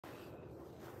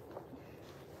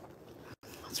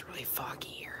It's really foggy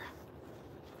here.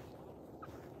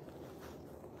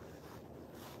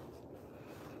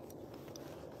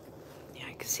 Yeah,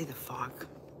 I can see the fog.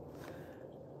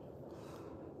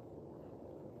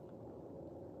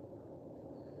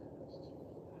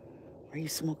 Are you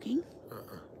smoking?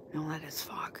 No, that is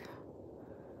fog.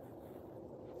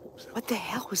 What the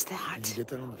hell was that? Did you get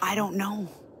that on the phone? I don't know.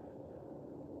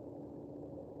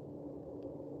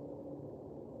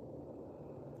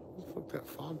 What the fuck that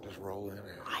fog just roll in at?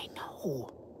 I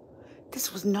know.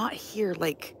 This was not here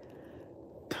like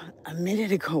a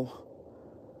minute ago.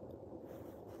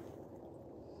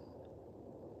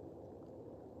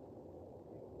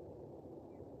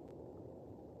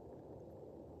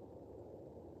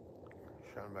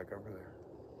 Shine back over there.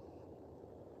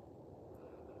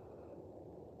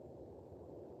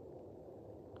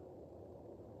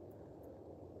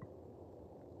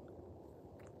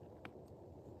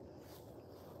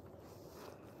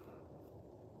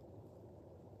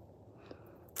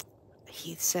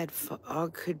 He said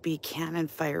fog could be cannon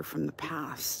fire from the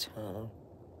past.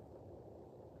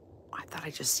 I thought I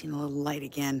just seen a little light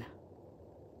again.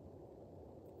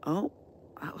 Oh,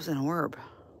 that was an orb.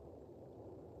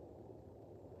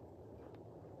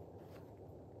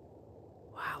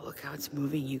 Wow, look how it's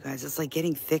moving, you guys. It's like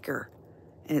getting thicker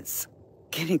and it's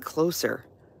getting closer.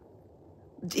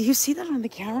 Do you see that on the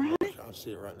camera? I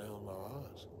see it right now in my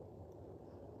eyes.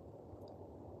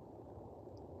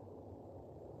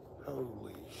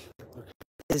 Holy shit. Look.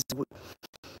 This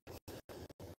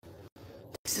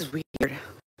is weird.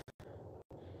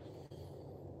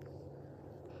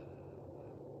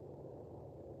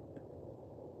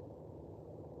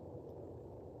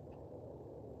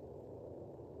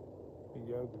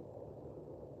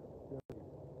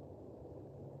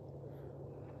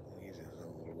 He's in his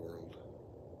own little world.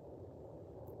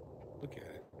 Look at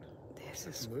it. This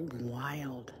is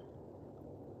wild.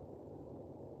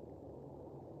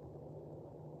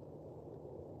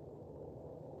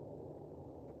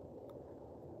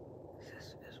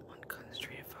 This is one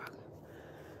concentrated fog.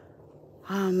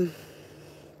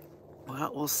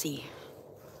 Well, we'll see.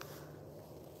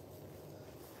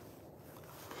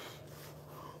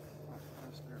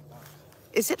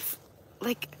 Is it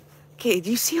like, okay,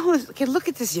 do you see all this? Okay, look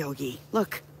at this, Yogi.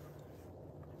 Look.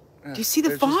 Yeah, do you see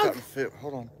the fog?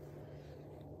 Hold on.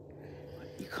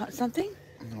 You caught something?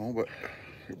 No, but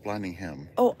you're blinding him.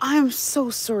 Oh, I'm so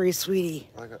sorry, sweetie.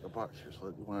 I got the box here, so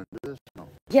you want to do this? No.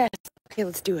 Yes. Okay,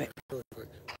 let's do it. Really quick.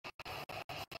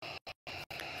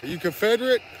 Are you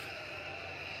Confederate?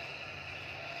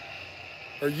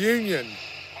 Or Union?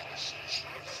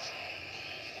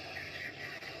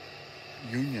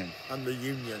 Union. I'm the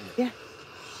Union. Yeah.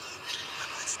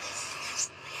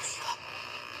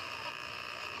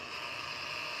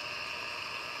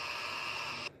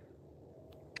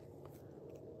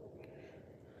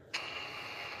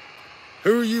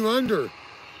 Who are you under?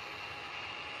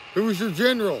 Who was your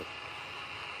general?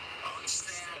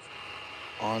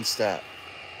 On stat.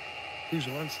 Who's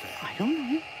on staff? I don't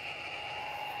know.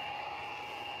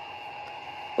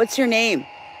 What's your name?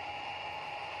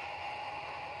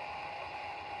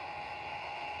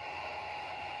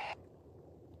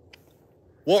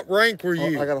 What rank were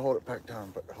you? I gotta hold it back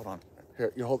down, but hold on.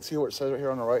 Here, you hold. See what it says right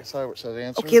here on the right side, where it says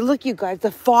answer. Okay, look, you guys.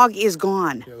 The fog is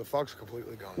gone. Yeah, the fog's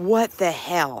completely gone. What the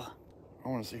hell? I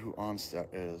want to see who on stat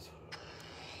is.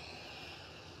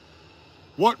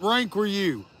 What rank were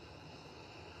you?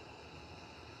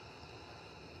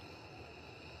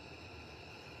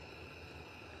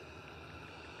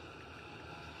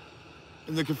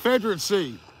 In the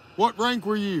Confederacy, what rank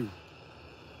were you?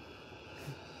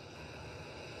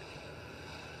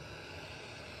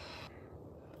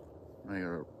 Now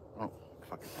you're. Oh,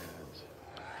 fucking ads.